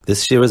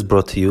This year is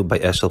brought to you by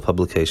Eshel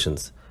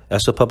Publications.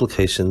 Eshel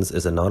Publications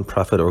is a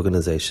non-profit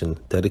organization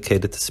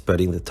dedicated to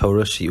spreading the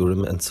Torah,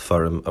 Shiurim, and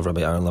Sefarim of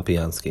Rabbi Aaron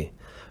Lapiansky.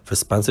 For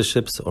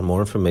sponsorships or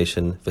more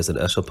information, visit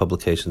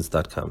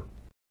eshelpublications.com.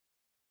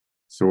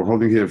 So we're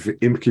holding here for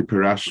Imki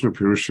Pirashnu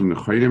Pirushim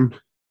Nechodim.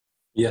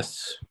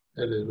 Yes,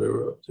 that is where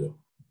we're up to.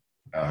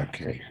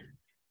 Okay.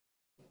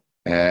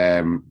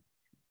 The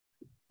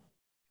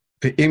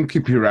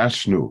Imki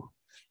Pirashnu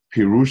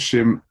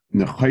Pirushim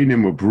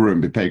Nechodim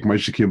Ubruim B'Perek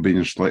Moshe Kil Ben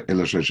Ela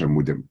Shlosh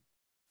Amudim.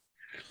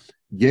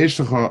 Yesh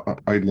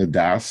Lecha Oid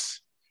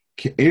Ladas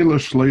Ki Ela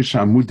Shlosh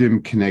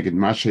Amudim K'neged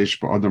Ma Sheyesh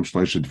B'Adam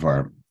Shlosh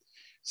Dvarim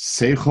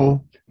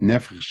Seichel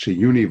Nefesh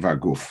Sheyuni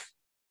V'Aguf.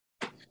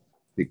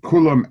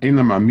 V'kulam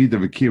Einam Amida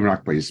V'Kiyum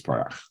Rak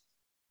B'Yisparach.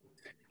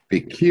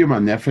 V'Kiyum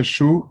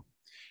HaNefeshu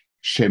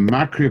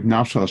Shemakriv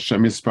Nafshal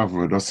Hashem Yisparach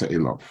V'Rosa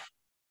Elov.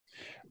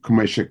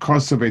 K'may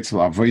Shekosav Eitzel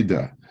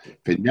HaAvodah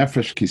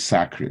V'Nefesh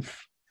Kisakriv.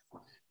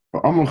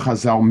 V'Omul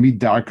Chazal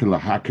Midarke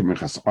Lahakim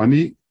Mechas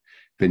Oni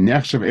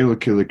V'Nechshav Elo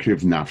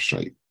Kilekriv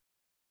Nafshay.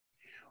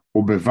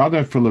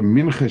 U'Bevada Fila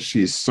Mincha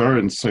She'Yisor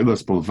and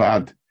Soilas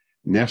Bolvad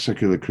Nechshav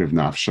Kilekriv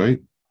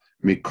Nafshay.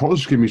 Mikol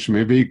Shkimish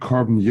Mevei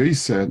Korban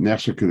Yoyse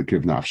Nechshav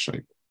Kilekriv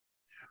Nafshay.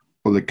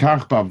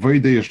 U'Lekach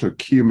Ba'Avodah Yesh Lo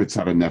Kiyum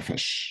Mitzad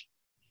HaNefesh.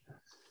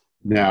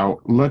 Now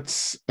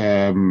let's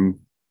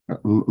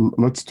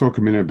talk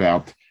a minute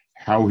about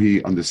how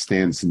he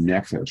understands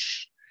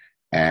nefesh,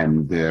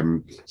 and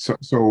so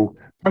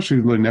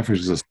actually nefesh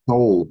is a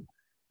soul,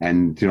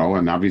 and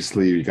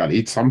obviously you got to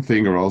eat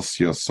something or else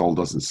your soul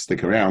doesn't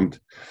stick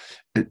around.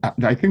 And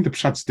I think the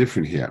pshat's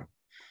different here.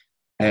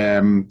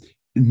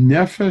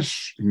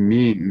 Nefesh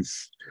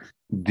means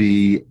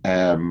the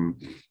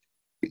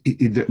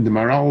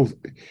moral,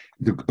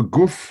 the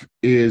guf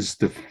is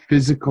the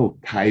physical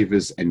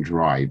taivas and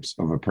drives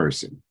of a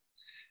person.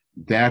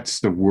 That's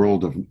the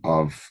world of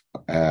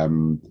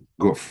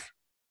guf.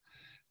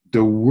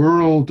 The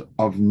world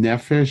of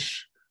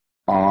nefesh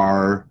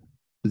are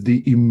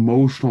the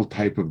emotional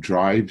type of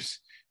drives,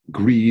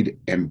 greed,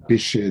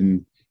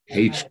 ambition,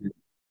 hatred,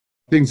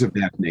 things of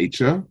that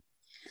nature.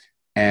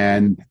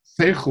 And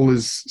seichel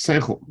is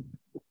seichel.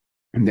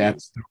 And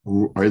that's the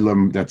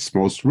Olam that's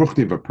most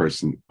ruchni of a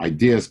person,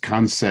 ideas,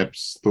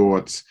 concepts,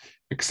 thoughts,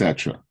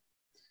 etc.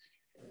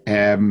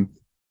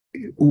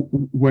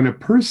 When a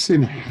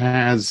person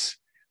has,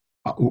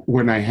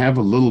 when I have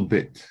a little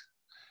bit,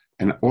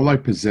 and all I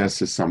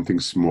possess is something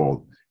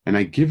small, and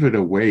I give it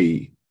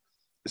away,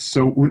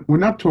 so we're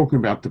not talking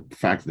about the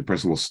fact that the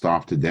person will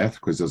starve to death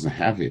because he doesn't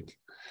have it,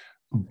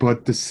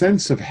 but the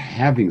sense of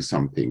having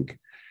something,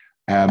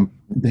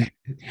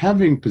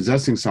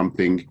 possessing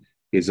something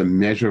is a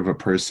measure of a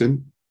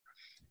person,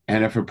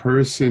 and if a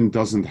person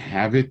doesn't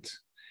have it,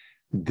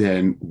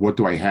 then what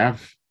do I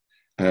have?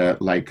 By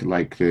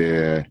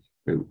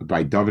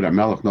David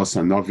HaMelech,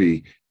 Nosson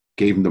Novi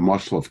gave him the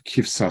mashal of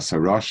Kivsas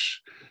Harash,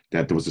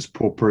 that there was this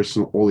poor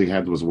person, all he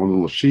had was one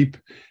little sheep,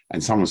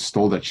 and someone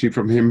stole that sheep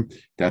from him.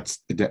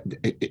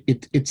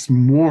 It's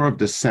more of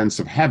the sense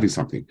of having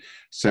something.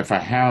 So if I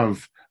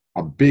have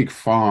a big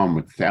farm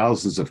with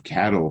thousands of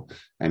cattle,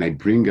 and I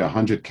bring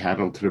 100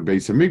 cattle to the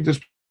base of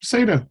Mikdash,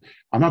 say that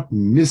I'm not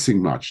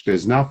missing much.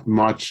 There's not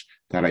much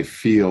that I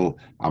feel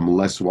I'm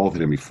less wealthy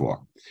than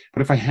before.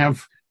 But if I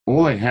have,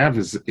 all I have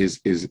is a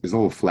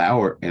little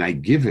flour, and I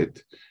give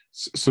it.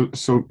 So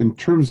in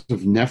terms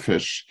of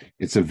nefesh,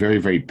 it's a very,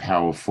 very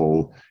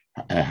powerful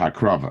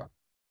hakrava.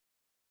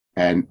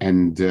 And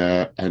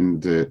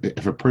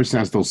if a person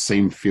has those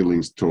same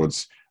feelings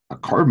towards a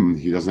carbon,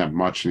 he doesn't have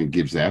much, and he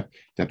gives that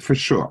for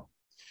sure.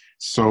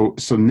 So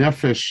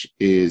nefesh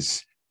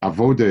is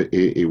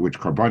avodah, which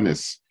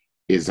karbanis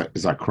is a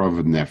krav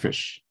of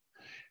nefesh.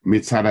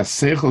 Mitzad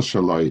seichel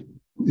shaloi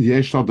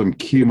yesh adam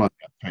kiyum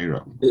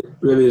Torah.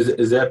 Really,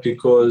 is that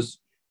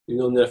because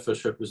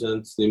nefesh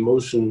represents the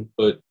emotion,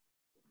 but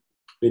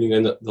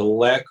meaning the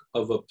lack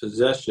of a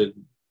possession,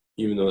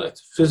 even though that's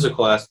a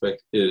physical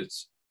aspect,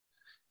 it's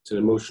an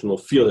emotional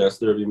feeling.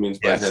 That's literally means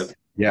by having.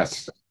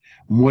 Yes.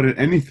 More than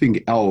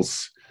anything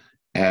else,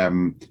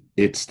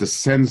 it's the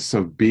sense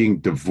of being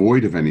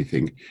devoid of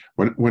anything.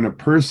 When a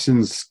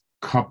person's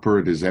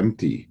cupboard is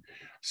empty,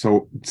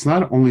 so it's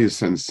not only a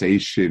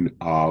sensation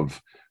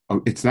of,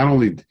 it's not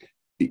only,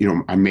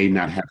 I may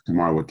not have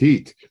tomorrow what to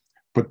eat,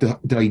 but the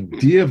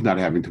idea of not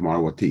having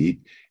tomorrow what to eat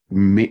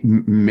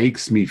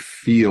makes me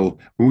feel,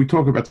 when we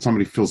talk about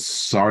somebody feels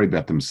sorry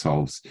about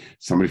themselves,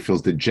 somebody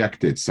feels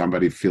dejected,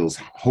 somebody feels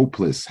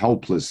hopeless,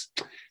 helpless,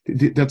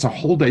 that's a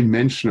whole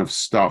dimension of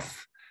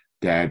stuff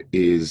that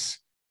is,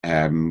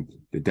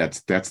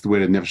 that's the way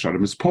the Nefesh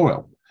Adam is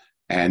poel.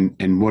 And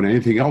more than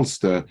anything else,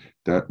 the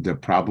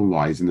problem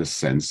lies in the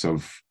sense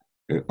of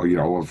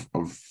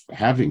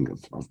having,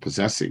 of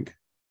possessing.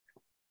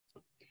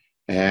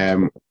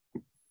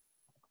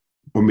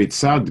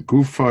 Umitzad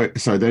gufa.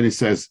 So then he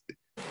says,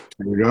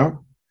 Torah.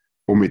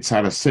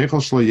 Umitzad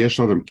seichel shlo yesh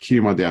adam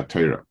kiyuma de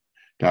Torah.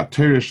 The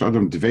Torah is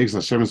adam dvegs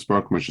Hashem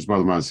Yisparach Moshe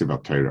Bal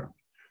Ma'asiv Torah.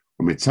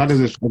 Umitzad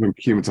is adam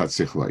kiyuma tzad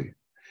sichlei.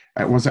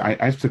 I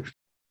have to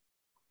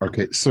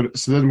Okay, so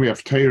then we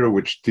have Torah,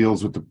 which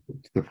deals with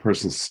the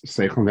person's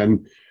seichel.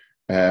 Then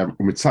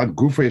mitzad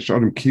gufa yesh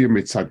adam kir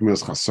mitzad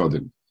milas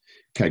chasodim.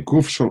 Kai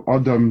guf shel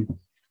adam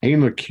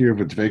ein lo kir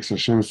v'dveiks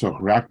Hashem Yisroch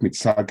rak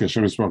mitzad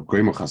Hashem Yisroch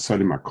goyim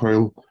chasodim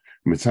akoil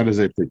mitzad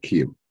hazeh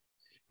v'kiyim.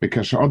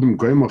 Because adam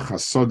goyim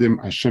chasodim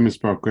Hashem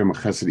Yisroch goyim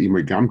chesed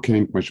imoy gam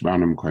kein k'mash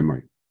b'anam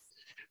koimoy.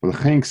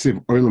 V'lechein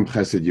ksiv olam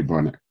chesed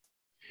yiboneh.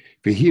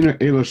 V'hina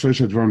elo shlosh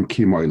advarim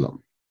kim olam.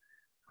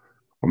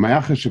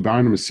 ומאחר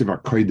שבאנו מסיב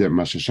הקודם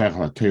מה ששייך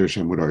לתורה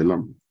של מוד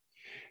העולם,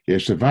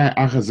 יש דבר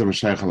אחר זה מה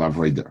שייך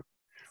לעבודה.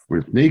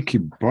 ולפני כי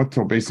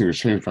בוטל בעצם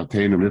השם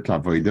פתינו מנת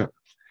לעבודה,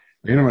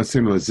 ואינו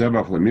עשינו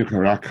לזבח למלכה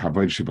רק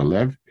העבודה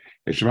שבלב,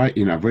 יש דבר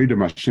אין עבודה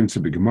מה שנמצא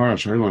בגמר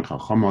אשר לא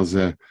חכם על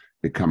זה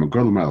וכמה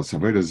גודל מעל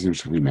עבודה זה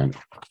נמשך ממנו.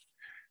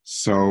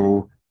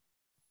 So,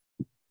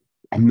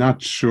 I'm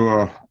not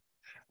sure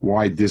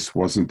why this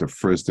wasn't the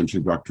first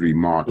introductory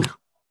remark.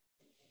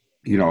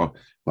 You know,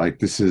 like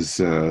this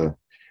is...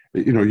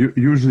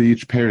 usually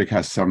each Perek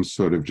has some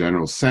sort of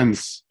general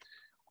sense.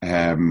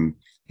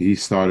 He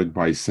started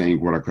by saying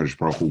what HaKadosh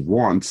Baruch Hu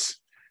wants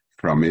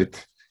from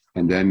it,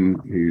 and then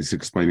he's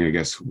explaining, I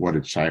guess, what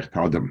it's shaykh to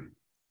Adam.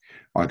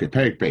 Okay,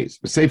 Perek base.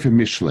 Sefer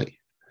Mishlei.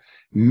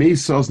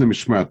 If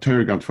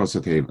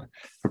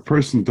a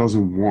person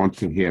doesn't want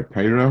to hear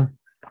Torah,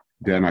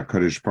 then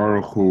HaKadosh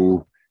Baruch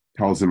Hu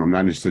tells him, I'm not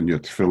interested in your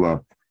tefillah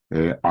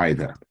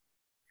either.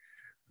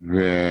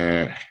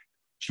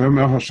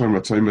 שלמה השם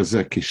רצויים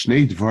הזה, כי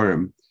שני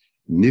דברים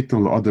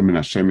ניתנו לאדם מן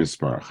השם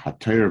יסברך,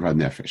 התורה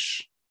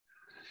והנפש.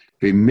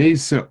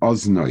 ומייסה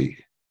אוזנוי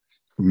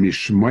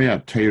משמוע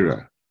התורה,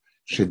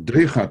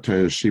 שדריך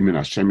התורה שמן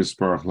השם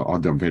יסברך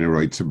לאדם ואינו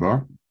רוצה בה,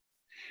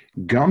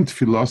 גם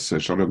תפילוסה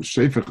שאדם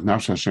שפך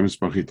נפש השם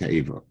יסברך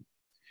יתאבו.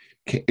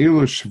 כי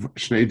אלו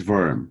שני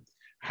דברים,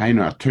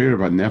 היינו התורה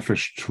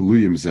והנפש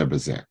תלויים זה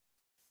בזה.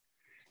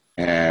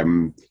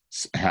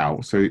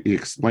 How? So he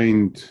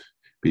explained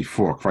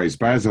before, Kvaris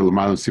Bazel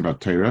Malam Sivat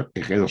Torah,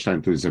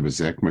 Edelstein to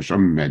Zebezek,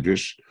 Masham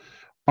Medrash,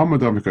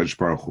 Amadam Kadosh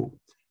Baruch Hu,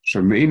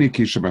 Shameini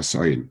Kisha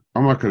Basoin,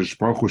 Amar Kadosh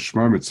Baruch Hu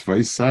Shmar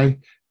Mitzvaisai,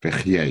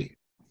 Vechyei,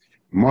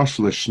 Mosh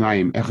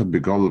Leshnaim Echad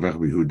Begol Vech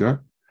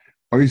Behuda,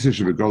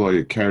 Oisish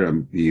Begol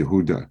Yekerem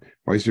Yehuda,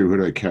 Oisish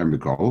Yehuda Yekerem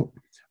Begol,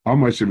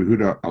 Amar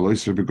Behuda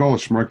Aloisish Begol,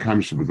 Shmar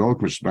Kamish Begol,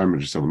 Mashbam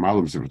Medrash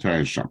Malam Sivat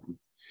Torah Sham.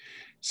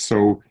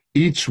 So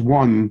each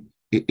one,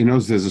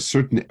 there's a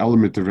certain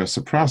element of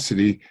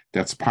reciprocity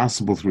that's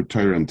possible through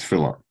Torah and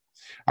Tefillah.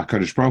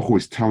 HaKadosh Baruch Hu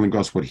is telling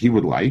us what He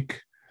would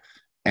like,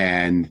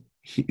 and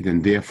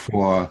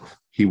therefore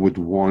He would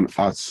want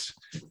us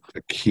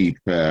to keep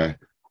that.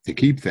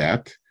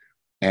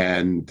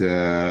 And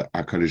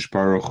HaKadosh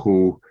Baruch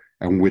Hu,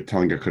 and we're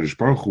telling HaKadosh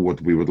Baruch Hu what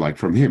we would like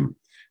from Him.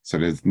 So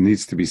there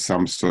needs to be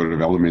some sort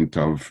of element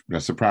of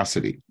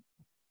reciprocity.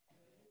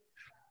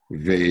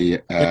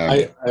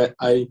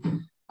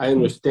 I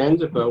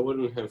understand it, but I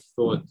wouldn't have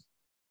thought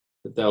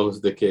that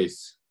was the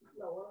case.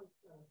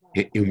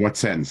 In what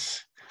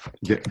sense?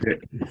 I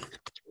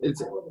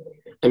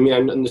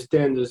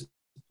understand this. I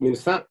mean,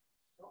 it's not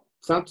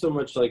so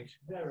much like,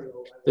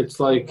 it's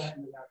like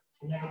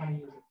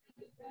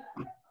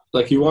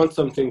you want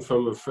something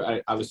from a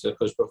friend. Obviously, you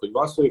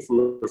want something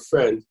from a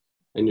friend,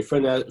 and your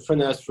friend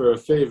asks for a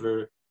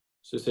favor.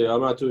 So say, I'm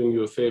not doing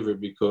you a favor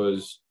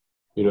because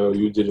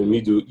you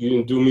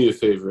didn't do me a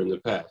favor in the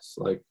past,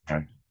 like.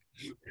 Okay.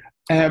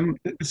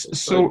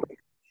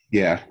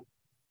 Yeah.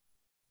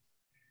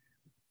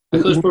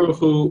 HaKadosh Baruch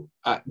Hu,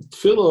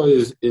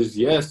 tefillah is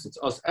yes, it's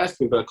us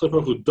asking, but HaKadosh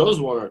Baruch Hu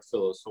does want our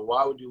tefillah. So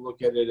why would you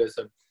look at it as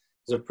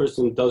a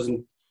person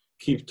doesn't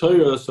keep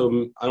Torah?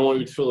 So I don't want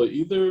your tefillah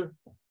either.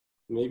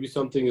 Maybe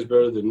something is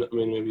better than.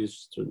 Maybe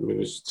it's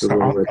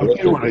so I'll tell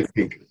you what I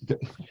think.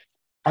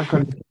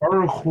 HaKadosh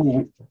Baruch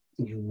Hu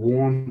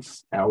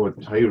wants our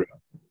Torah,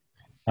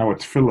 our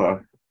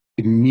tefillah.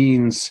 It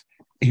means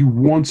He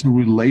wants a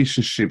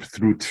relationship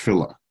through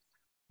tefillah.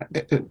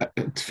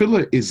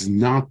 Tefillah is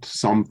not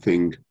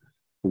something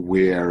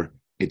where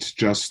it's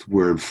just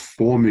we're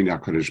informing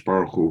HaKadosh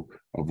Baruch Hu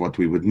of what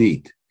we would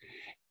need.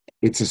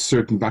 It's a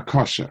certain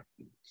bakasha.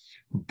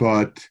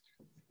 But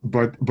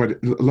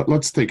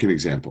let's take an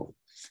example.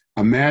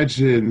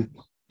 Imagine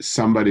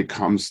somebody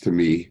comes to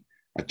me,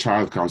 a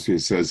child comes to me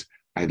and says,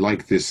 I'd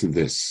like this and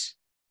this.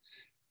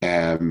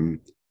 And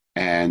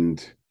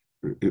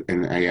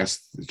I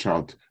ask the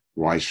child,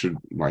 why should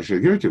I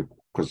give it to you?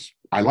 Because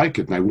I like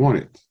it and I want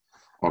it.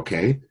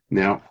 Okay,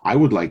 now I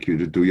would like you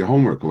to do your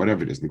homework or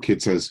whatever it is. And the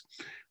kid says,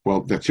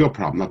 well, that's your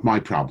problem, not my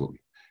problem.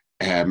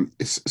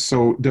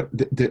 So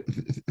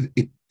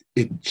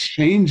it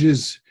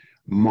changes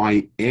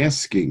my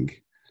asking.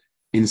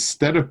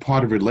 Instead of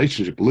part of a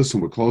relationship, listen,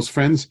 we're close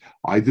friends.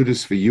 I do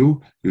this for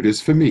you, you do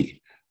this for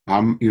me. I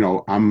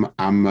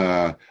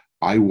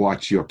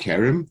watch your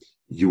Kerem,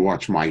 you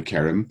watch my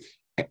Kerem,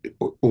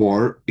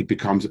 or it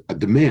becomes a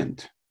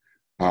demand.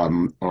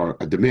 Or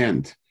a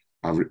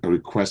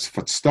request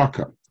for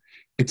tzedakah.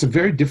 It's a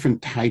very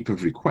different type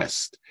of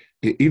request.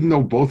 Even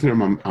though both of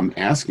them I'm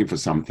asking for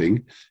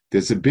something,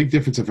 there's a big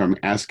difference if I'm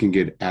asking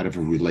it out of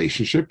a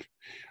relationship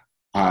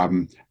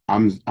I'm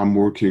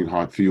working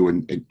hard for you,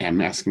 and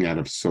I'm asking out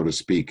of, so to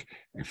speak,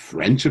 a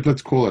friendship,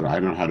 let's call it. I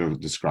don't know how to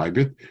describe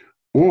it,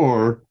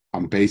 or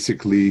I'm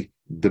basically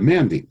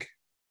demanding.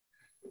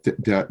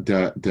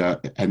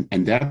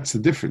 And that's the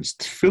difference.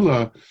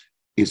 Tefillah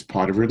is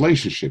part of a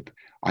relationship.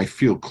 I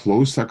feel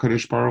close to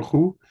HaKadosh Baruch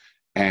Hu,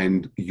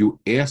 and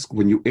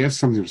when you ask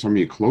something from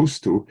somebody you're close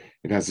to,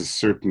 it has a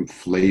certain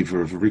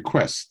flavor of a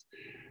request.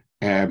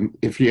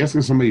 If you're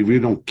asking somebody you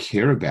really don't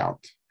care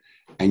about,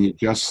 and you're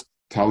just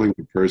telling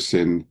the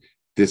person,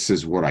 this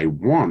is what I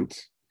want,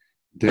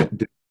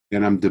 then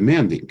I'm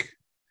demanding.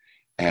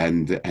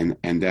 And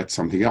that's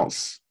something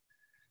else.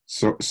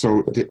 So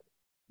the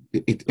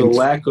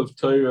lack of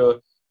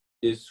Torah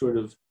is sort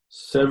of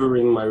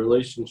severing my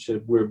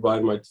relationship,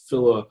 whereby my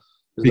tefillah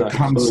is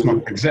becomes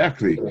not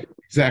exactly.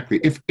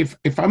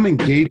 If I'm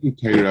engaged in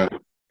Torah,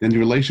 then the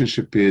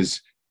relationship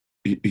is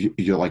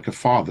you're like a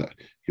father,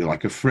 you're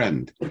like a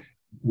friend.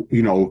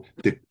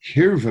 The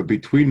kirva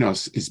between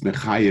us is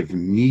mechayev,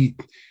 me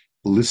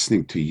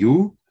listening to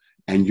you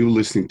and you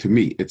listening to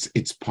me.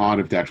 It's part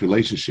of that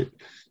relationship,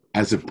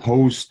 as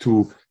opposed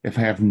to if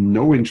I have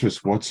no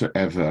interest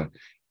whatsoever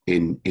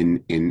in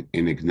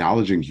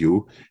acknowledging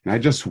you, and I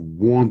just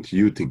want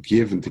you to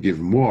give and to give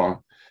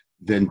more,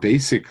 then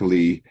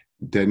basically,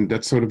 then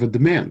that's sort of a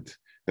demand.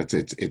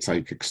 It's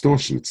like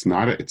extortion. It's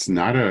not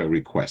a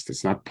request.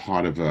 It's not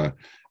part of a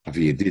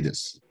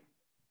yedidus.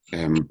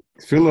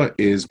 Tefillah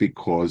is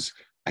because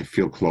I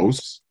feel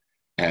close,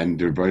 and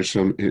the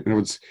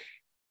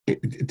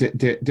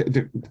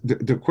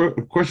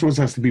question always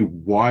has to be,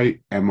 why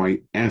am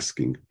I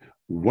asking?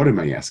 What am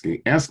I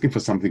asking? Asking for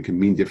something can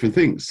mean different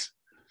things.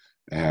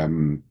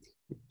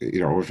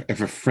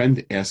 If a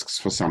friend asks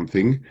for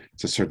something,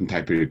 it's a certain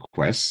type of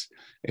request.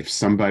 If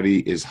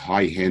somebody is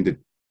high-handed,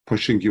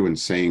 pushing you and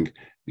saying,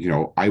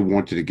 I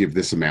want you to give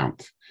this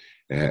amount,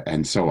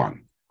 and so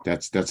on.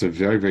 That's a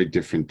very, very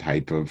different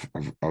type of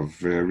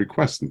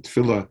request. And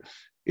tefillah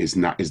is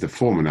the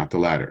former, not the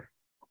latter.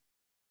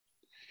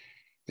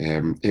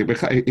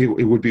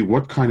 It would be,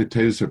 what kind of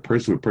Torah is a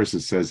person? When a person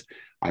says,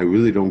 I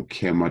really don't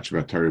care much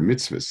about Torah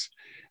mitzvahs.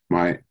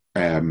 I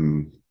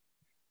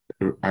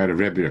had a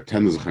Rebbe, a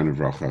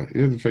Tenderzachan,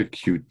 he had very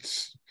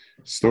cute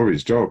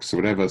stories, jokes, or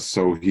whatever.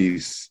 So he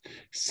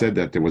said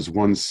that there was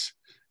once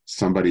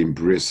somebody in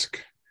Brisk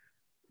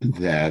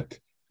that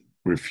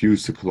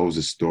refused to close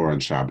his store on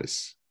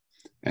Shabbos.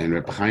 And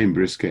Reb Chaim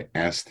Briske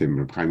asked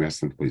him,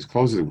 please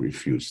close it. He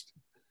refused.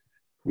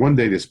 One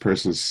day, this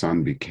person's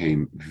son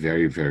became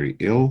very, very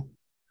ill.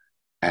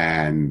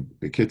 And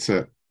the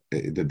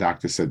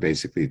doctor said,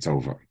 basically, it's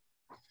over.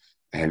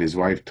 And his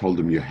wife told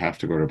him, you have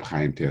to go to Reb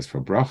Chaim to ask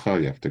for bracha.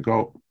 You have to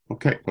go.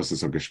 Okay, wasn't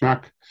so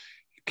geschmack.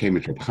 He came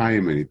to Reb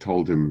Chaim and he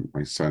told him,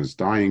 my son's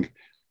dying.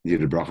 You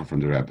need a bracha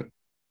from the Rebbe.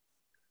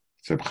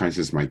 So Reb Chaim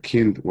says, my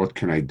kind, what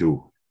can I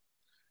do?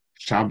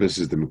 Shabbos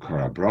is the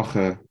Mekara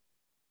bracha.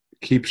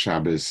 Keep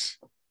Shabbos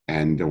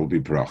and there will be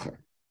bracha.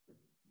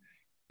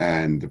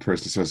 And the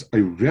person says,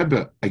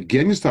 Rebbe,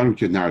 again you're starting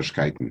with your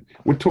narishkeiten.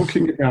 We're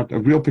talking about a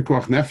real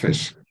pikuach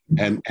nefesh,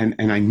 and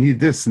I need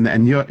this,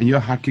 and you're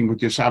hacking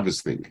with your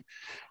Shabbos thing.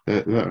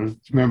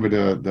 Remember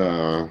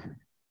the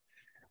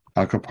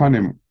Al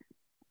Kapanim,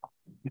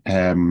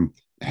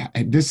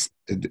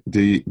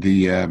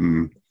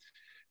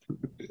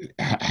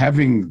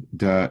 having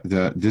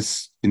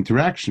this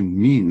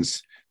interaction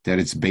means that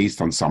it's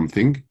based on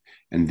something,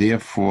 and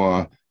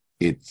therefore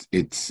it's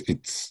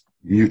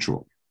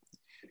mutual.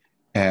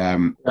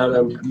 But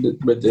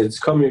it's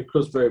coming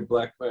across very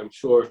black. I'm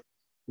sure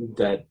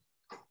that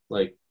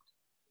like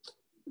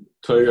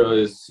Torah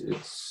is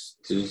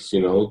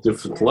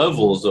different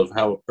levels of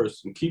how a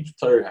person keeps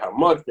Torah, how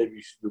much, maybe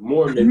you should do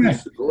more, maybe you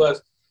should do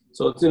less.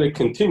 So it's in a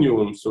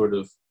continuum, sort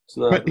of. It's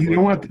not. But you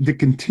know what? The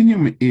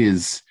continuum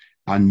is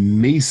on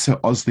Mesa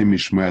Osne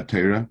Mishmar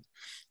Torah.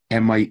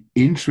 Am I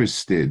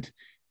interested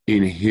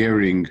in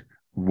hearing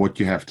what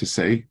you have to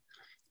say?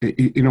 The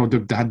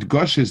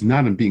Hadgosh is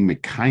not on being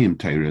Mekayim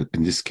Torah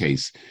in this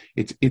case.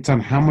 It's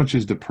on how much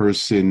is the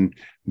person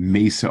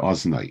Mesa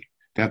Oznai.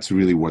 That's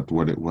really what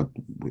we're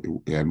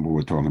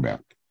talking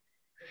about.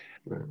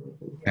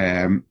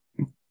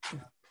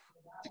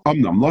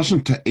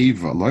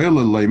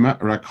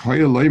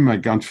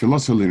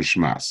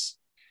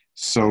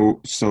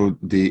 So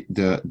the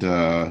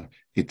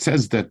it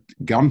says that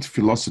Gant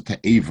Philosophy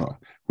Eva,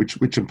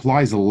 which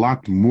implies a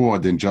lot more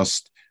than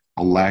just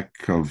a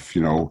lack of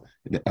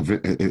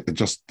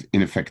just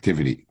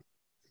ineffectivity.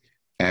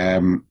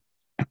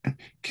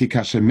 Ki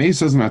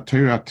kashemeisas na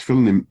Torah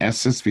tefillin im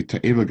esses vi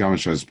te'eva gam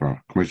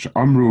shezbar. K'mosh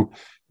amru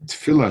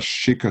tefillah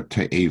shika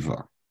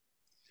te'eva.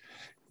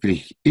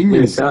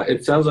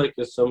 It sounds like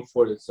it's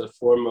a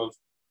form of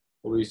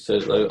what we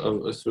said,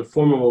 it's a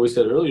form of what we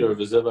said earlier of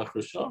Zevach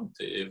Rishon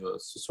te'eva.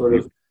 It's a sort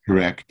of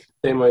correct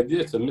same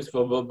idea. It's a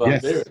mitzvah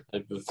b'aver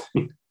type of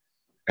thing.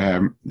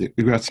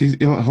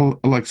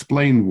 He'll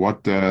explain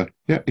what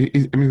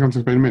he's going to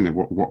explain in a minute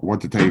what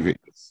the teva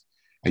is,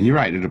 and you're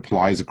right, it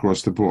applies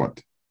across the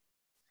board.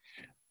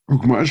 It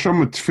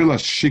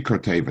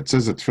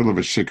says that tefillah of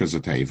a shikar is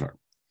a teva.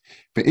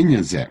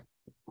 Ve'inyan zeh,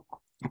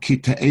 ki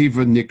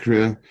ta'eva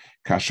nikra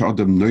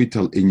kashadam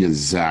noitel inyan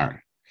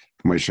zar,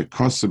 k'mo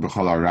shekosa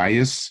b'chol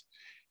harayis,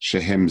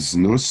 shehem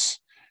znus,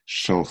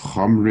 shel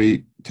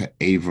chomri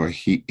ta'eva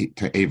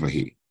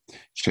hi.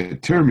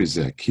 Sheter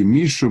mizeh, ki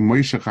mishu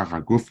moishech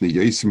haguf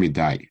niyoyis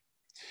midai,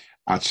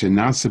 at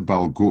shenase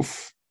bal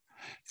guf,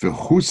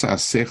 ve'chusa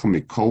asechel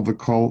mikol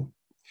v'kol,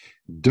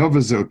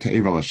 dovazo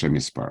ta'eva l'Hashem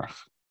yisparach.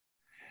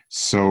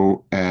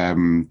 So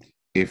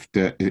if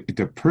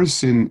the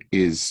person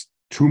is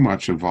too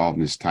much involved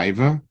in his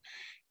taiva,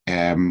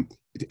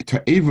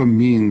 ta'eva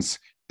means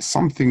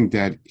something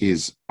that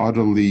is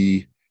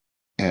utterly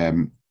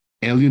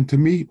alien to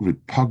me,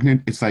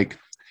 repugnant. It's like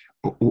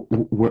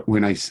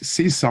when I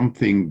see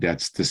something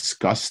that's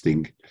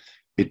disgusting,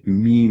 it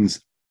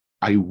means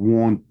I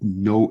want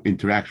no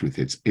interaction with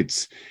it.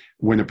 It's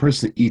when a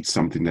person eats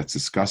something that's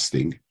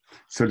disgusting,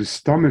 so the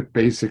stomach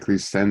basically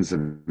sends a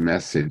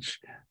message: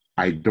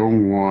 I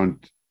don't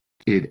want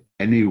it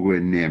anywhere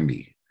near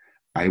me.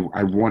 I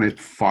want it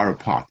far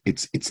apart.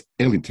 It's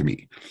alien to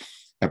me.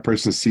 A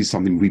person sees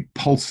something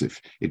repulsive,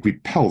 it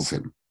repels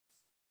him.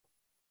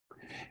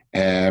 So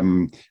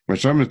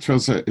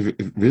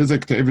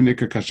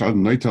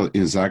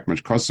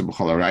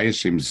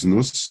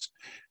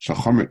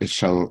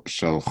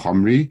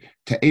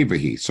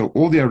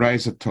all the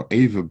arise at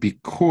to'eva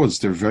because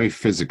they're very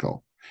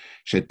physical.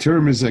 At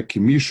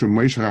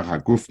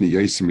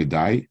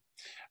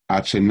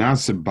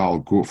shenase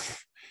bal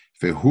guf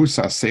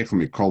ve'husa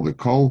asechel mikol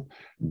v'kol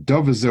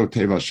dovezeu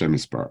teva Hashem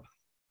yisparach.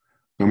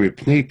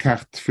 V'mipnei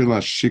kach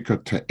tefila shikar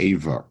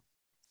ta'eva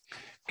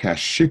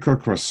kashikar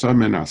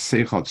krasomen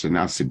asechel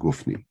shenase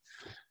gufni.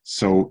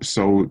 So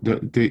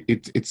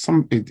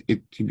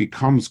it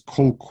becomes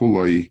kol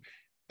kuloi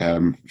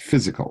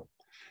physical.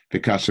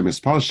 Because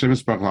shemispal Hashem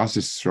yisparach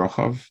lasis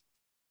srochav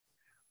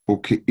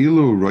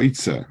u'keilu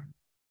roitze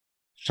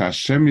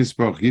sh'Hashem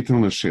yisparach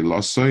yitin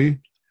l'shelosoi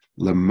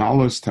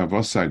lemalos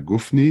tavosa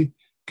gufni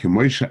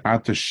kemoisha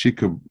ata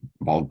shika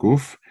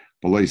balguf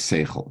beloy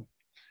seichel.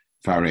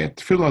 In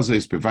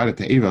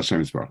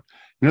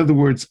other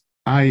words,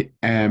 I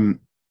am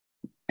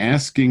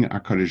asking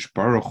HaKadosh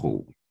Baruch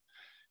Hu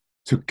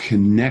to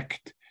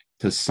connect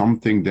to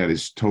something that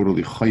is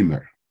totally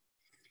chaymer.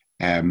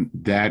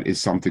 That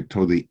is something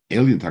totally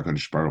alien to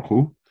HaKadosh Baruch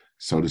Hu,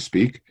 so to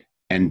speak,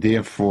 and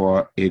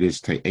therefore it is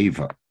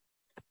te'eva.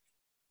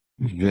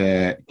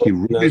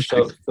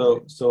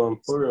 So on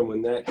Purim,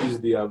 when that is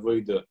the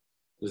avodah,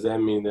 does that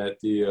mean that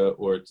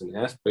or it's an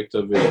aspect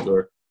of it,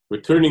 or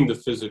returning the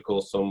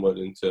physical somewhat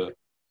into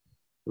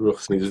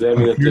ruchni? Does that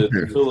mean that the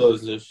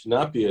tefillah should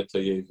not be a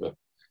tayeva?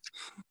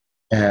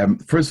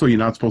 First of all, you're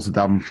not supposed to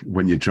daven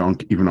when you're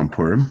drunk, even on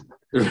Purim.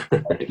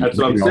 That's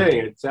what I'm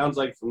saying. It sounds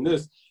like from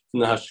the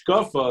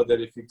hashkafa that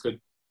if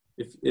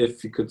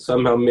you could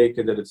somehow make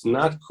it that it's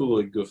not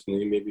kulei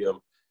gufni, maybe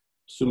I'm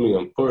assuming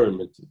on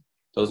Purim it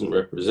doesn't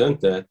represent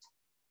that.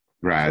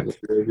 Right.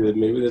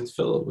 Maybe the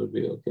tefillah would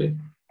be okay.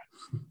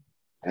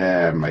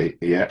 Yeah.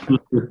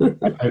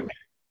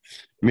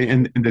 I mean,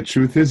 and the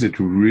truth is, it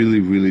really,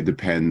 really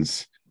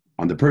depends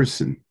on the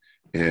person.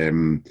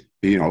 Some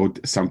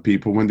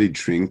people, when they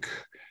drink,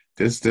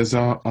 there's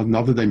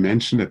another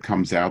dimension that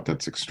comes out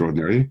that's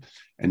extraordinary,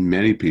 and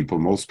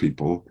most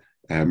people,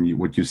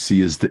 what you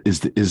see is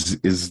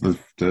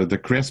the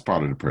crass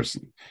part of the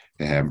person.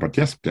 But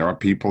yes, there are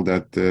people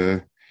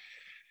that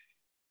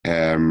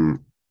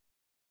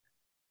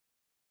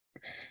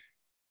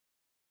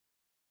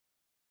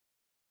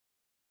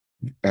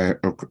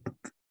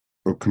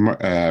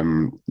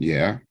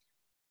yeah.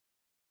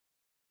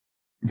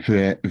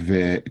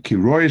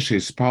 וכירוי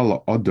שיספל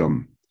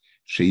לאדם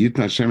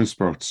שייתן השם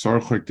יסברך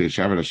צורכו כדי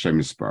שעבד השם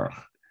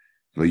יסברך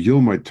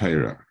וילמוד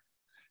תורה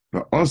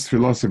ועוז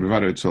תפילה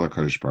בבד אצל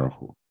הקדוש ברוך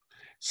הוא.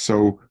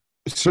 So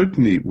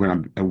certainly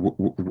when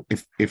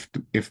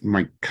if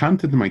my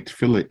content of my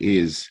tefillah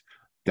is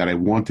that I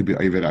want to be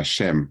Oved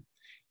Hashem,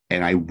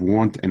 and I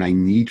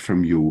need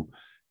from you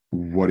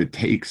what it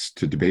takes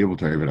to be able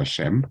to Oved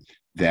Hashem,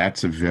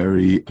 that's a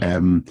very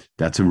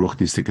that's a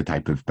ruchnistic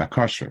type of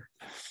bakasher.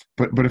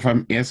 But if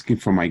I'm asking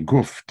for my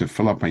guf to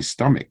fill up my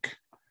stomach,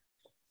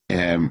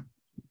 aval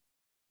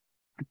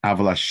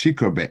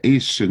hashikor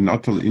be'esh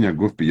shenotel ina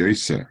guf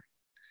b'yoser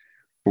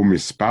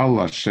u'mispal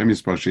Hashem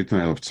yispal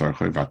sheitan elav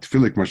tzarchoi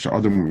v'atfilik ma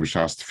she'adam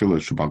u'b'shas tefillah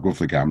shubal guf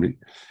legamri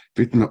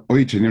v'itna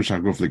oit shenim shal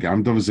guf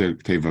legamri dov'zeh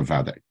teva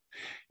vadei.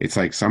 It's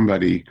like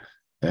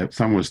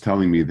someone was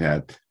telling me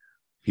that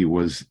he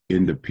was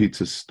in the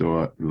pizza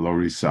store on the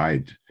Lower East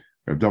Side.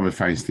 Reb David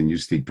Feinstein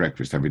used to eat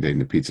breakfast every day in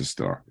the pizza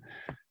store.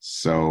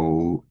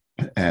 So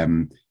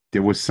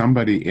there was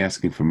somebody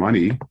asking for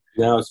money.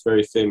 Now it's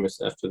very famous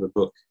after the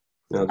book.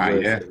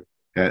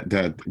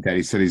 That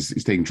he said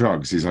he's taking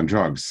drugs. He's on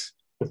drugs.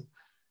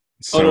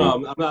 So,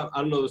 I'm not.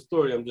 I don't know the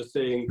story. I'm just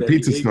saying that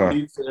pizza he ate store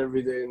pizza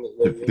every day.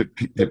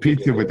 The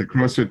pizza with the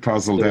crossword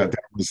puzzle. Yeah.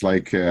 That was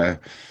like they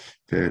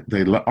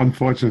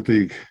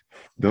unfortunately,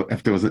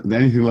 if there was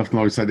anything left on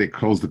the outside, they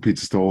closed the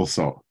pizza store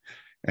also.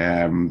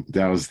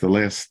 That was the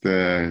last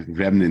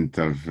remnant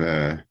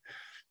of.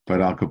 But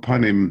Al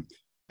Kapanim,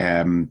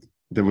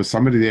 there was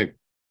somebody there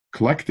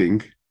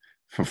collecting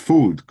for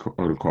food, quote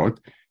unquote,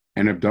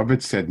 and if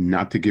David said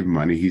not to give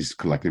money, he's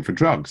collecting for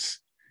drugs.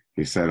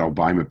 He said, I'll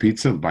buy him a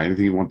pizza, I'll buy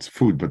anything he wants,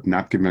 food, but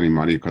not give him any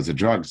money because of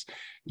drugs.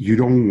 You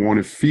don't want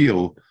to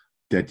feel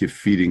that you're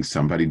feeding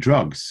somebody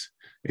drugs.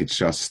 It's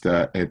just,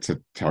 it's a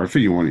terrible.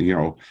 You want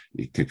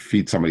to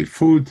feed somebody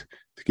food,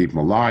 to keep them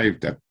alive,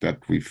 that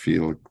we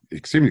feel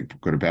extremely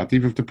good about,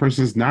 even if the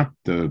person is not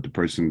the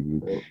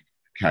person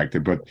character.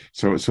 But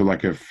so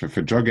like if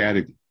a drug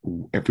addict,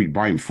 if we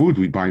buy him food,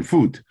 we buy him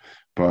food.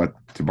 But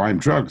to buy him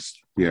drugs,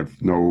 we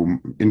have no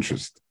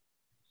interest.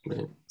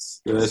 Right.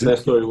 That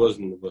story was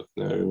in the book,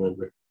 now I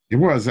remember. It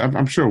was,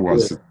 I'm sure it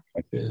was.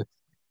 Yeah.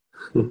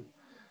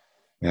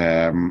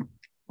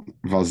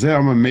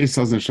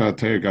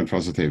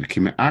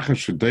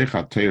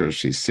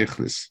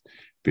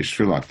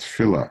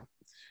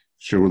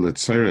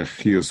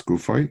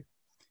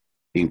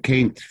 In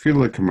kein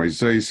tefillah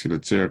k'moizois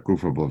l'tzer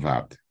gufa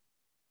b'lvad.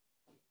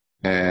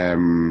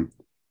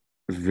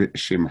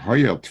 Shem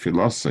hoyer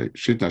tefilosei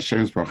shit Hashem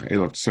Yisbarach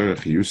elav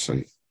tzerech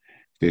yusei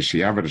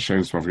v'shiyavad Hashem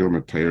Yisbarach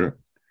yom Torah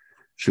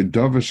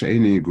shedova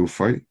she'eni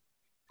gufay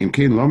in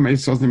kein lo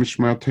meisaz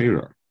nemishma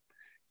Torah.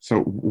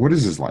 So what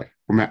is his life?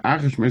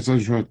 U'me'achish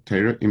meisaz nemishma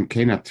Torah in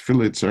kein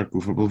tefillah tzerech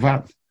gufa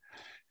b'lvad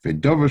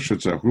v'dova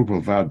shetzerech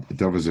gufa b'lvad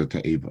dova zeh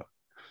ta'eva.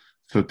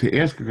 So to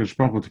ask a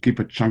Baruch to keep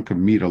a chunk of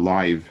meat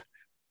alive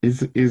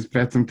is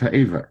betzim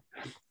ta'eva.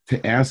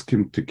 To ask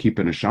him to keep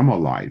an neshama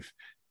alive,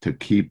 to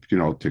keep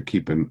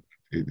an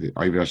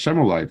Hashem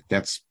alive,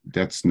 that's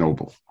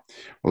noble.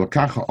 Well,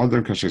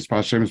 other kashes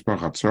Hashem is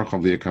Baruch Hatzorach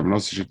of the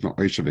Kavanos Shitno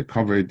Oisha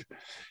V'Kavod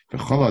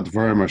V'Chol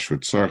Advarim Asher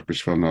Tzorach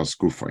B'Shvel Nos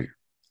Gufay.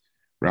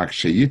 Rak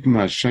Sheyitnu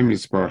Hashem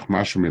Yisbarach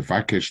Mashu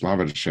Mevakesh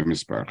Lavad Hashem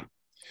Yisbarach.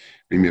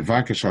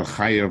 V'Mevakesh Al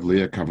Chayav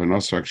Leah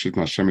Kavanos Rak Shitnu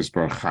Hashem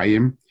Yisbarach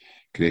Chayim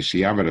K'dei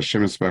Sheyavad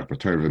Hashem Yisbarach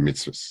B'Torah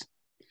V'Mitzvos.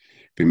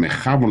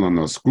 V'Mechavon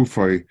Nos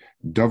Gufay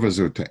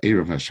Dovazu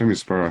Ta'erev Hashem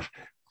Yisbarach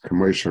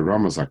K'moisha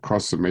Ramaz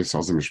HaKosav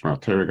Meisazim Mishmar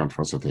Torah Gam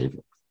Fosat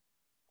Eva.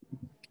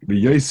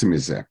 V'Yosim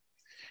Izeh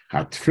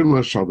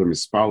HaTfilah Shal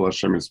Mispal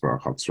Hashem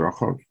Yisbarach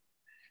HaTzrachov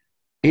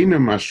Eino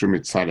Mashu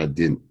Mitzad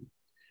Adin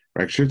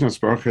Rak Shitnu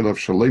Yisbarach Elav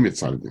Shalei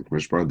Mitzad Adin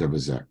K'mishbar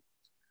Devazeh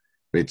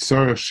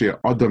V'Tzorach Shei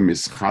Adam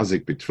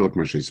Mischazik B'Tfilah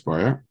K'moshe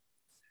Yisbarach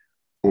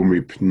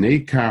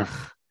U'Mipnei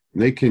Kach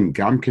Nekin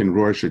Gamkin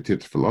Rosh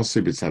Shetit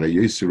Tfilosei B'Tzad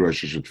HaYosi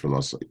Rosh Shetit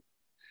Tfilosei.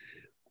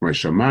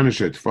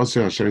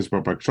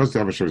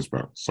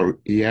 So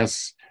he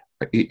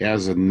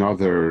has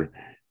another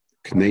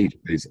knate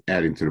he's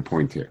adding to the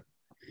point here.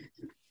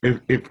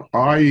 If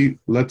I,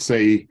 let's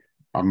say,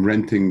 I'm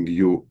renting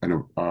you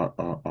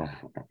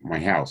my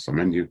house, I'm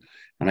renting you,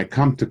 and I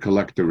come to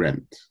collect the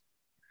rent,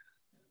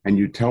 and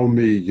you tell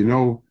me,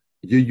 you're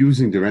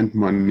using the rent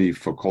money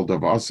for kol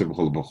davar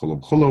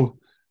asiv,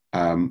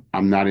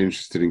 I'm not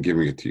interested in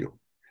giving it to you.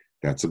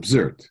 That's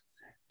absurd.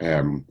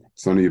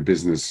 It's none of your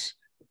business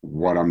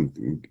what I'm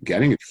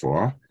getting it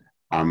for.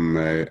 I'm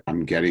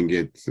getting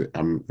it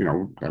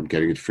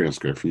free and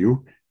square for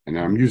you, and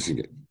I'm using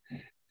it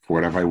for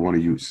whatever I want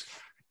to use.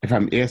 If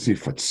I'm asking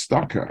for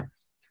tzedakah,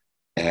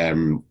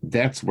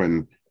 that's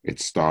when it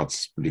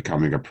starts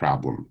becoming a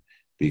problem,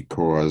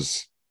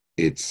 because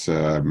it's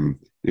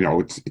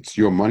it's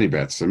your money,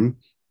 Betsim,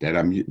 that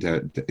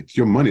it's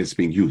your money that's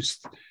being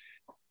used.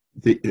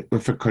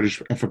 If a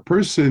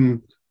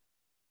person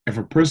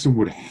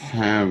would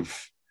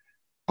have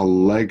a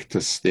leg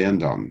to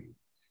stand on,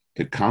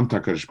 to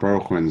contact HaKadosh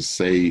Baruch Hu and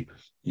say,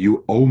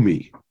 you owe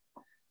me,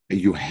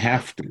 you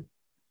have to.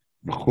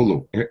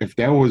 If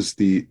that was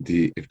the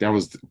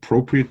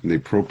appropriate and the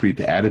appropriate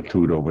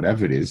attitude or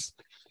whatever it is,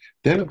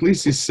 then at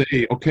least you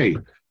say, okay,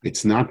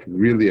 it's not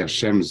really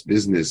Hashem's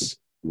business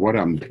what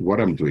I'm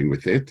doing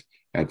with it.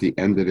 At the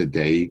end of the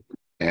day,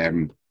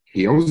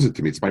 he owes it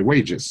to me. It's my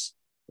wages.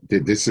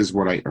 This is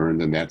what I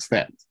earned, and that's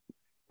that.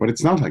 But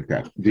it's not like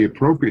that. The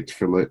appropriate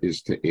tefillah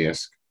is to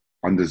ask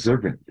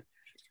undeserving.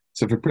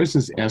 So if a person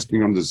is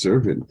asking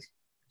undeserving,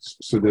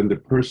 so then the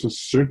person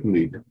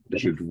certainly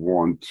should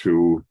want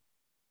to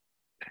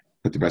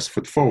put the best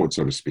foot forward,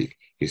 so to speak.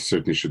 He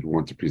certainly should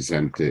want to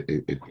present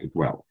it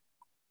well.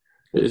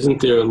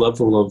 Isn't there a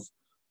level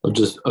of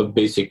just a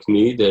basic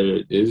need that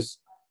it is?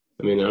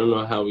 I mean, I don't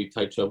know how we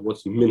touch up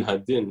what's min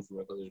hadin from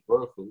HaKadosh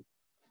Baruch Hu.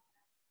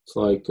 It's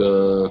like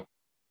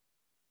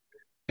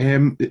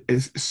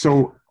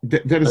so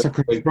that is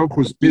HaKadosh Baruch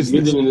Hu's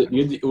business.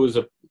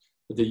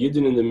 The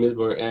Yidden in the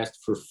Midbar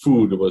asked for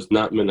food. It was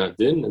not min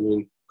hadin. I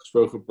mean,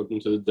 Baruch Hu put them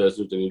to the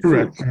desert and eat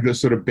correct. Food. The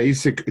sort of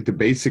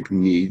basic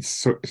needs.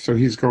 So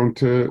he's going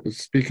to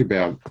speak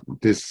about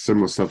this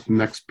similar stuff.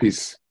 Next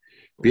piece.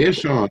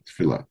 He's going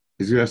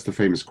to ask the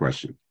famous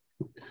question.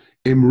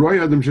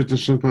 HaKadosh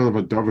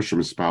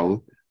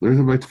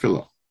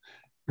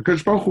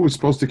Baruch Hu was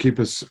supposed to keep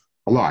us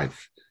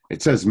alive.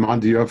 It says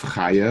Mandiyov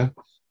Chaya.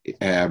 Is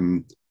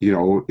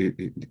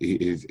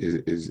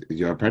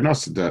your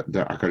parnas. The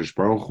HaKadosh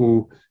Baruch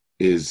Hu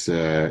is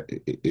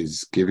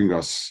giving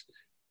us.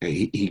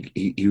 He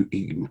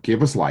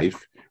gave us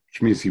life,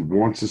 which means he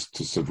wants us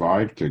to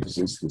survive, to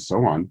exist, and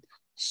so on.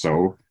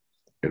 So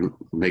it'll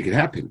make it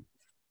happen.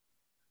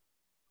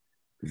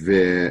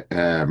 The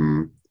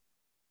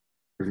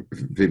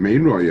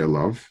main royal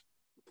love.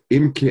 So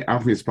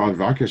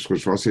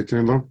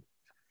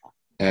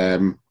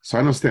I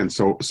understand.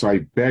 So I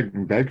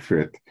beg for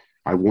it.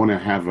 I want to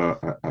have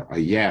a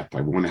yacht.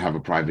 I want to have a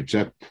private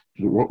jet.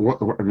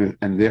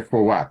 And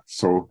therefore what?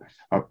 So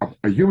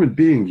a human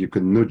being, you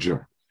can nudge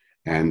her,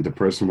 and the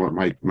person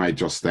might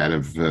just out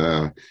of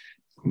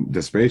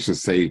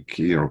desperation's sake,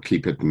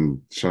 keep it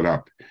and shut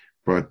up.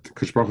 But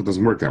Kadosh Baruch Hu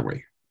doesn't work that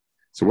way.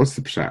 So what's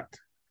the pshat?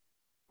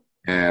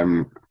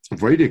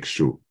 Vaydik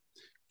shu.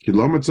 Why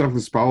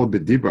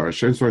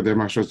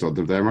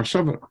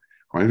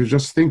don't you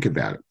just think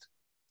about it?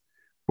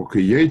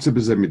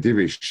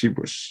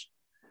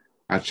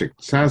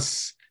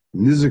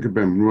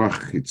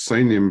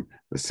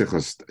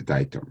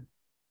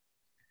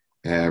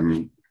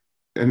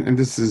 And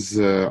this is,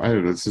 I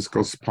don't know, this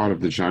goes part of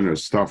the genre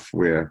stuff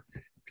where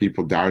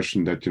people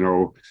darshan that,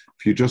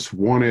 if you just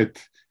want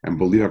it and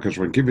believe HaKadosh Baruch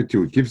Hu give it to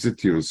you, it gives it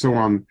to you, and so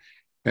on.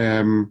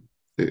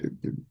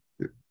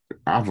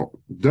 Aval.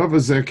 Dov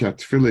hazeh ki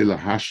atfila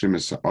lahashim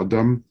es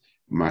ha'adam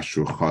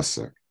mashu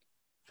chasa.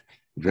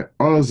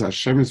 Ve'oz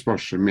Hashem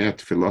yisbarach shemeh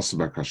tfilas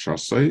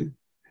b'kashasai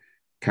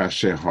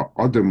kasher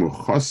ha'adam hu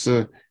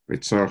chasa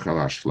v'tzorach al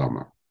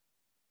hashlama.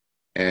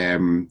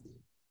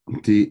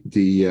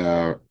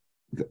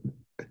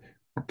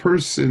 A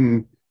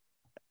person,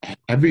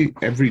 every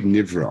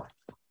nivra,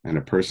 and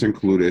a person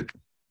included,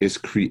 is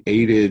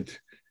created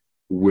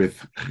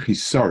with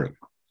chisaron.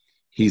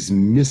 He's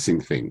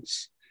missing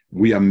things.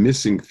 We are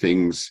missing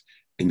things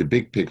in the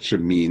big picture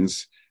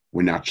means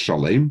we're not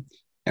shalem,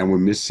 and we're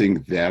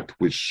missing that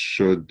which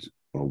should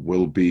or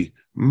will be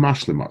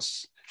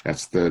mashlemas.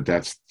 That's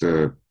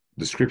the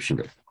description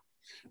of it.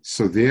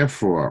 So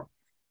therefore,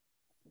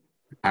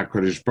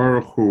 HaKadosh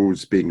Baruch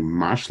Hu's being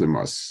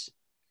mashlemas,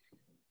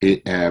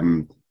 it's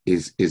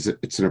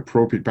an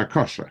appropriate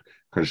bakasha.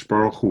 HaKadosh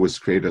Baruch Hu was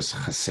created as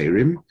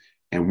chaserim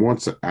and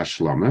wants an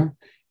ashlama,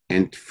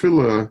 and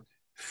Tefillah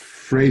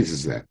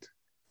phrases that.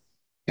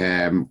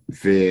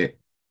 HaAvodah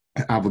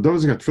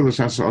is Tefillah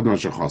shasa adam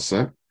asher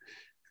chasa,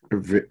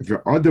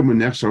 ve'adam hu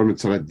nechshar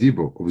mitzarat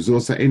dibur, u'v'zu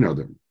asa ein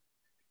adam.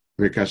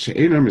 Ve'kasher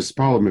ein adam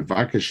mispal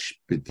mevakesh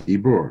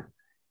b'dibur,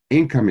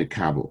 ein ka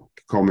mekabel,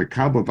 kol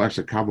mekabel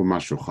vakesh kabel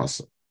mashu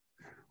chasa.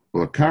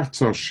 U'lakach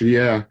tzor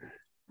sheyeh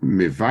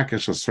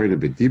mevakesh asoyna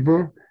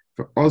b'dibur,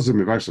 ve'ozu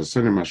mevakesh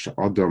asoyna mashu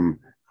adam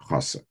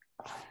chasa.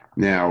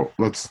 Now,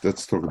 let's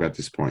talk about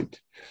this point.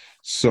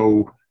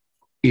 So,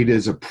 it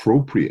is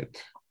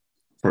appropriate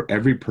for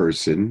every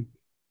person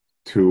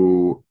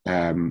to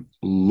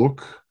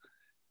look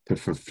to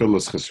fulfill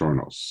his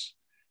chesronos.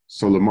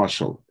 So,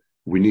 l'mashal,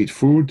 we need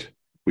food,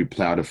 we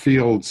plow the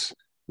fields,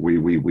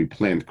 we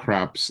plant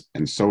crops,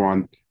 and so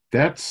on.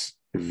 That's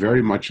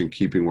very much in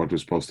keeping what we're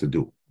supposed to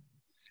do.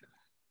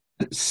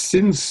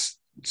 Since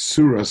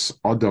Tzuras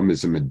Adam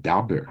is a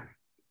medaber,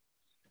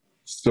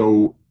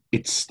 so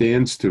it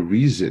stands to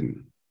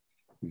reason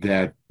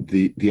that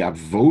the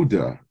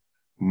Avodah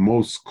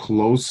most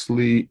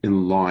closely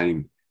in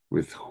line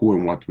with who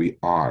and what we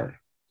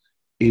are,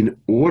 in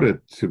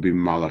order to be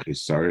Malach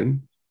Yisrael,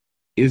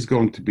 is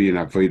going to be an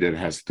Avodah that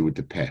has to do with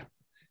the Peh,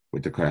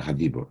 with the Koyach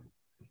HaDibur,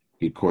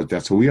 because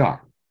that's who we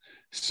are.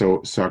 So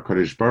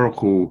HaKadosh Baruch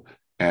Hu,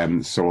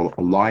 so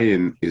a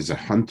lion is a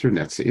hunter, and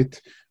that's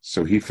it.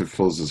 So he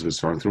fulfills his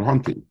Yisrael through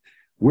hunting.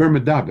 We're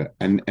Medaber,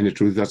 and the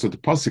truth, that's what the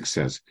Pasuk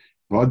says.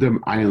 V'adam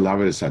ayin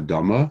lavedes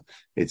Adama.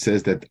 It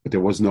says that there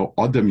was no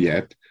Adam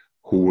yet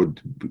who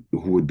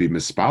would be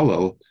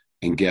mispalel,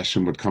 and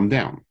Geshem would come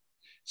down.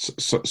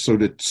 So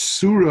the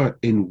tzura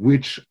in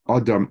which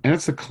Adam, and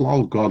it's a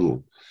klal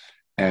gadol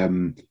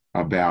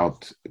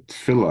about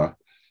tefillah,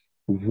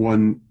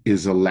 one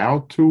is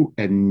allowed to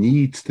and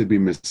needs to be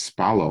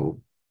mispalel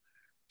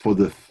for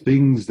the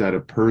things that a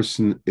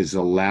person is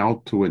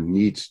allowed to and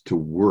needs to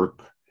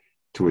work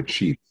to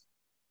achieve.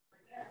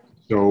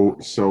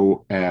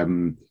 So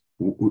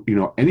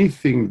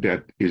anything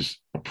that is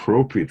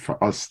appropriate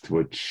for us to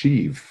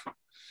achieve,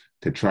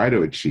 to try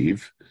to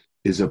achieve,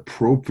 is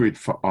appropriate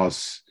for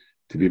us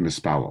to be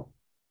mispalel.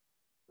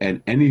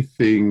 And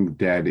anything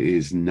that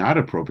is not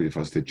appropriate for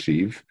us to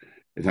achieve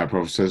is not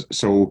appropriate.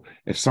 So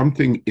if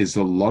something is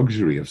a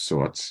luxury of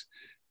sorts,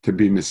 to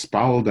be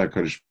mispalel, that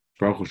HaKadosh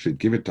Baruch Hu should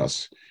give it to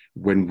us.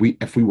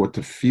 If we were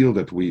to feel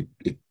that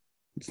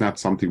it's not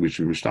something we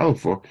should be mispalel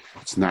for,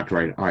 it's not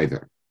right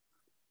either.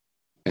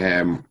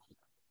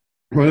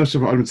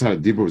 So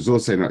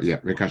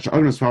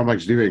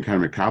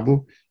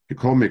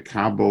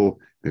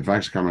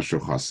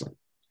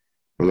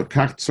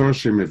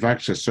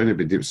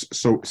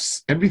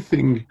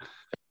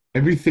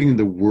everything in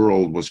the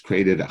world was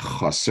created a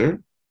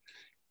chaser,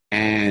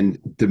 and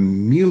the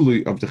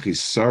milui of the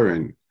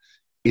chisaron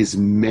is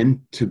meant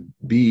to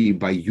be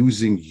by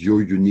using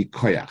your unique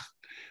koyach.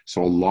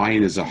 So a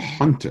lion is a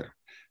hunter,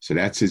 so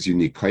that's his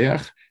unique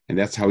koyach, and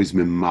that's how he's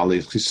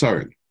memale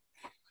chisaron.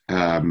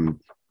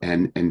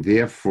 And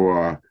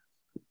therefore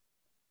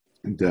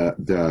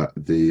the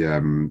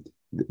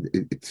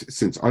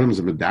since Adam is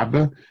a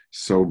medaba,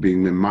 so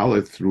being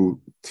memale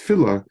through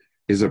tefillah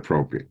is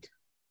appropriate.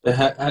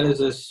 How does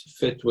this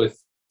fit with,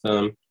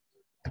 or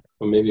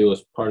maybe it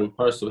was part and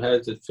parcel, how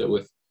does it fit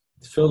with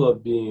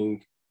tefillah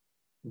being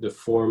the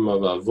form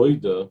of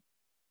avodah?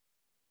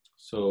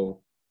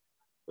 So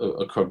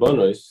a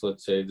karbonos,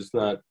 let's say,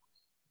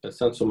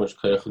 that's not so much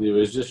kayach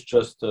hadibur. It's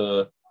just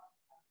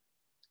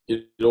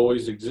it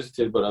always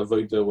existed, but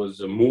avodah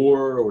was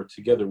more or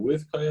together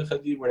with kayach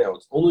hadibur. Now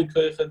it's only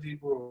kayach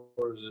hadibur,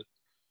 or is it?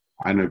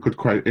 I know, good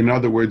question. In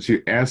other words,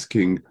 you're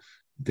asking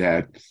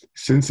that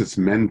since it's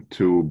meant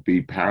to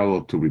be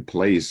parallel to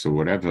replace or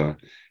whatever,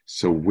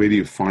 so where do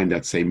you find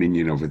that same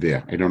minion over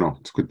there? I don't know.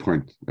 It's a good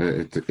point.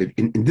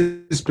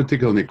 In this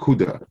particular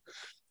nekuda,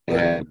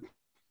 Right.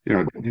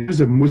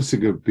 there's a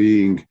musig of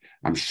being,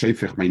 I'm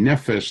shefech my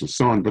nefesh and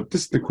so on, but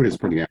this nekuda is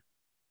pointing out.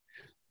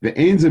 The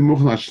ain's a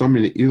muchal hashlam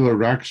in ila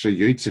rak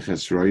sheyotzich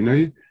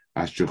esroinoi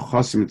as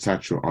chuchasim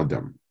tzatchu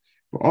adam.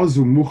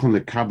 V'azu muchal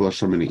lekabel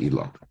hashlam in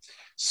ila.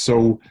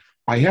 So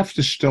I have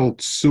to stel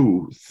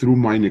tzu through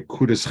my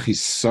nekudas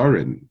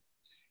chisaron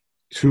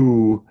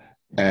to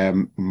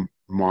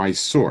my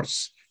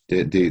source.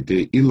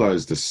 The ila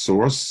is the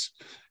source,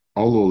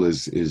 olol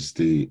is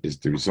the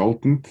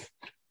resultant,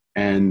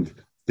 and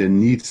there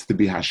needs to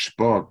be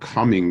hashpah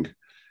coming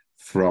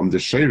from the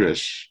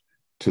sheirish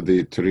to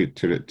the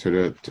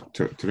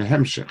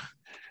hemshech.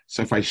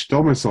 So if I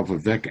stel myself a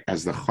vek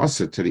as the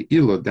chassid to the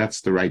ila,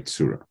 that's the right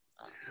surah.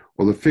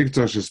 Well, the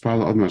figure is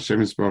spell Adam Hashem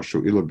Yisbarach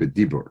Shu Ilo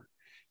Bedibur.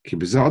 Ki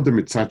b'zeh Adam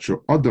mitzat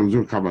Adam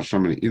zur kav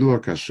Hashem Ilo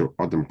kashu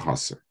Adam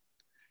chaser.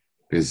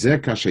 B'zeh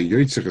kashe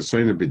yoytzich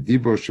esoyne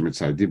bedibur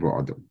shemitzat dibur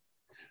Adam.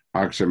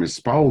 Ak shem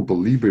espal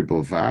beliber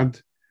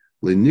belvad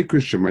lenikru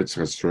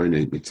shemetzich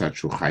esoyne mitzat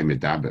Shu Chai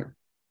medaber.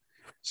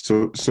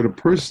 So the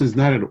person is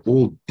not at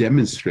all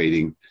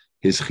demonstrating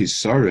his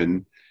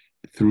chisaron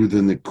through the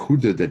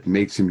nekuda that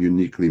makes him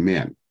uniquely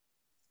man.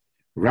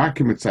 Rak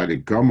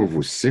mitzat gamu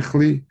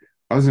v'sichli.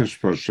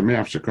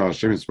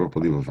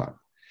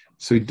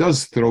 So he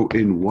does throw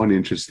in one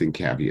interesting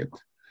caveat.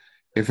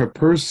 If a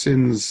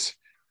person's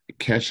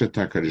keshet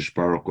HaKadosh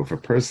Baruch Hu, if a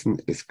person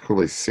is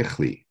kulei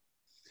sichli,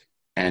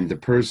 and the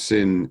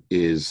person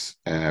is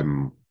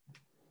Oived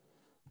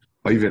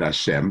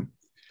Hashem,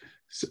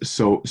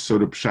 so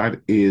the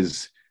pshat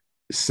is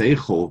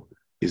seichel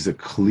is a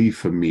kli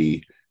for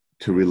me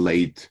to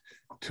relate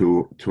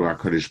to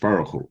HaKadosh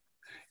Baruch Hu.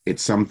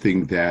 It's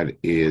something that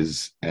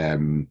is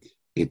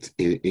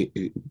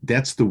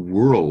that's the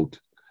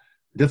world,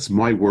 that's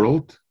my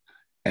world,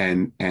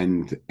 and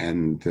if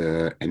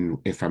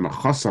I'm a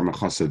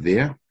chasa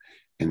there,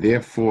 and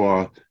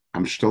therefore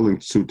I'm stolen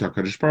to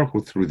HaKadosh Baruch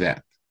Hu through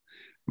that.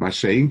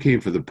 Mashain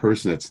came for the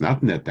person that's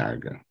not in that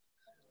darga,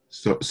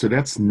 so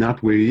that's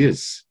not where he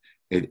is.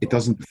 It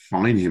doesn't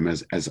define him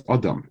as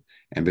Adam,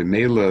 and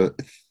B'meila,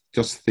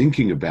 just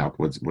thinking about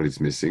what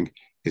is missing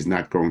is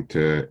not going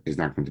to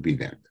be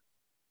that.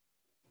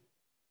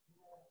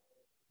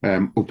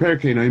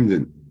 Perek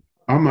Einaimden,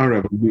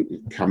 Amar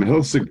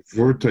Kamehelsig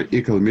Vorta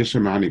Ikel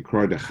Mishamani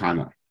Kroy de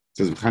Chana.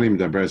 Says V'chanim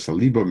Daber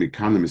Salibo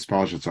Mikanim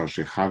Ispalshat Zar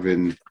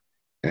Shechavin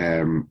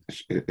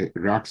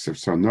Raks of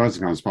Sonoz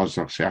Gan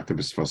Ispalshat Sheachta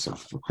Bisfosov.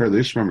 V'kor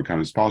Lishma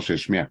Mikanim Ispalshat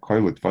Shmei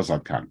Koilet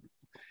Vosad Kan.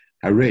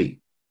 Hooray!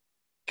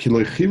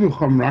 Kiloi Chivu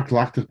Chom Rak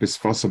Lachtach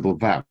Bisfosov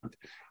Belvad.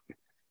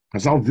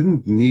 Chazal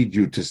didn't need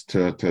you to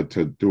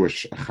do a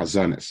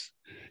chazanis.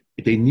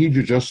 They need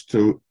you just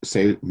to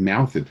say,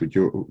 mouth it with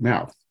your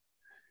mouth.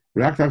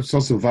 Rak Lachtach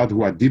Bisfosov Hu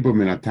Adibo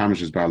Min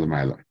Atamish is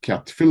Ba'alamayla. Ki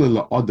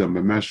Atfila LaOdam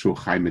B'meshu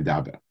Chai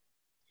Medaber.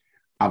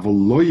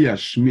 Avol Lo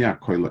Yashmiya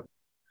Koilet.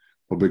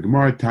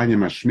 Ubegmar Tanya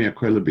Mashmiya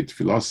Koilet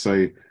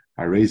B'tfilosai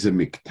Areza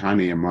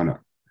Miktani Yamona.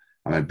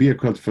 Alabia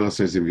Koilet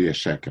Filosai Zimviya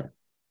Sheker.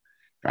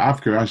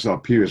 After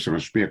Ashal Pirish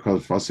Mashmiya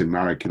Koilet Filosai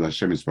Mara Kila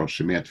Shem Yisbach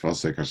Shemiya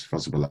Tfilosai Kash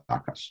Filosai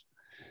B'lakash.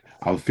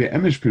 Al Fi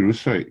Emesh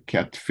Pirushay Ki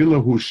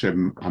Atfila Hu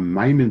Shem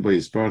Amaymin Bo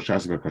Yisbach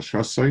Shas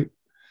B'kashosai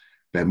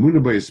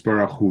Be'emuna Bo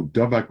Yisbach Hu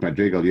Dovak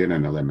Madregal Yena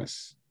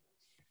Nelemes.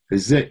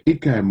 V'zeh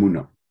Ika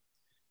Emuna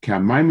Ki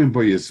Amaymin Bo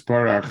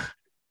Yisbach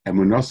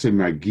Emunose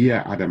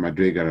Magia Ada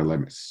Madregal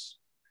Nelemes.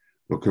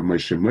 Look at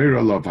Moshe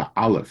Moira Lov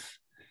HaAleph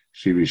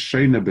She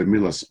Rishayna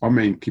B'milas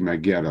Omein Ki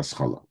Magia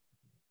Raschala.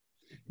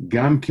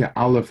 Gam Ki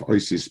Aleph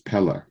Oisis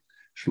Pella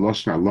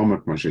Shloshna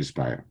Lomak Moshe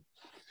Spaya.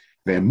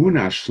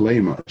 Ve'emuna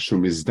Shlema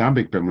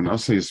Shumizdabik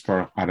Be'emunose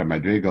Yisparach Ada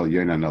Madregal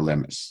Yena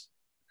Nelemes.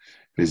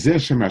 V'zeh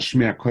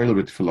Shemashmiya Koil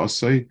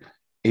B'tfilosai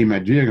E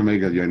Madregal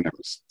Megal Yena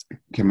Nelemes.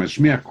 Ke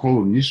Mashmiya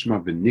Kol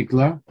Nishma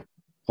V'nigla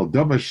Hol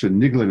Dova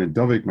Shenigla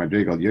Nedovik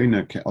Madregal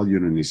Yena Ke Al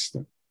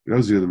Yunanista.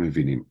 Those are the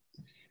Mevinim.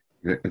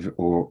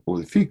 Or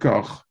the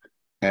Fikach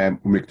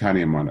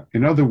Umiktani Amana.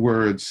 In other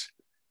words,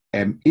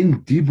 in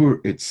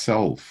Dibur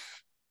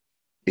itself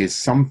is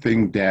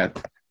something that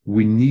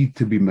we need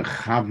to be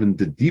mechaven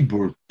the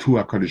Dibur to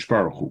HaKadosh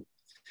Baruch Hu.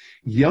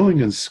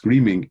 Yelling and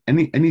screaming,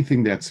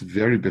 anything that's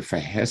very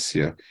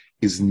befahesya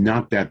is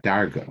not that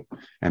darga.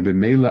 And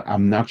b'meila,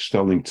 I'm not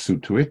stelling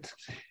to it,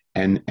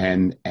 and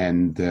I'm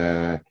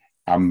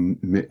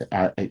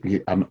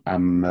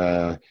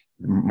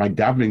my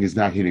davening is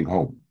not hitting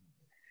home.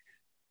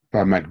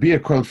 But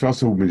Magbiya Kol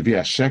Felso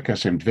Midvia Sheka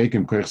Shem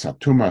Dvekim Koich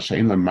Satuma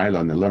Shain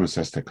Lamaila Nelamas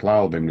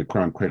Esteklal Bem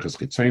Nikran Koiches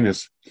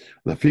Ritzonis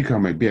Lafika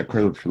Magbiya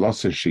Kol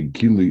Felso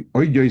Shigili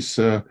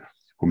Oyoisa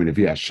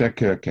Humidvia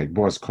Sheka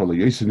Kekbos Kol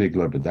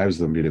Yoisenigla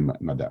Bedavslam Vidim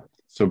Mada.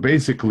 So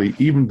basically,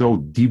 even though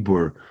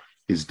Dibur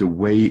is the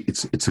way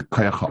it's a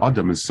Koyach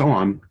Adam and so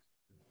on,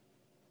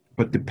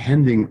 but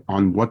depending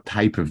on what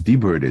type of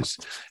Dibur it is,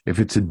 if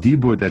it's a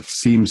Dibur that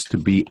seems to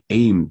be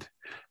aimed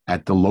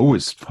at the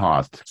lowest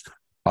part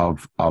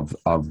of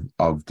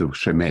the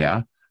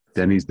Shemea,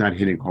 then he's not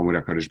hitting home with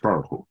HaKadosh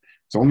Baruch Hu.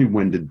 It's only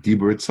when the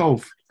Dibur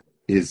itself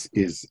is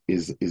the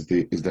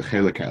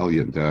Chelek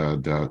Elyon,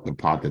 the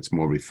part that's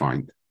more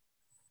refined.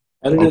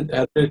 How did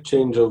it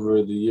change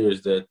over the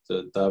years that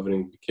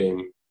davening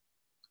became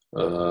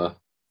a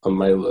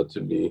maila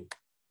to be?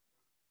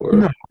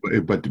 No,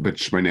 but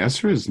Shemini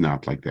Esrei is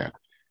not like that. I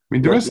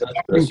mean, the rest of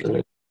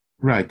davening,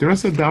 right? The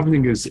rest of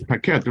davening is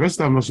paket. The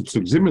rest of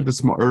davening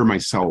is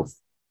myself,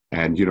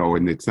 and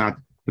and it's not.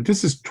 But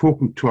this is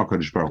talking to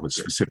HaKadosh Baruch Hu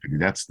specifically.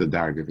 That's the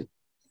dark of it.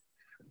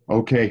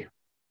 Okay.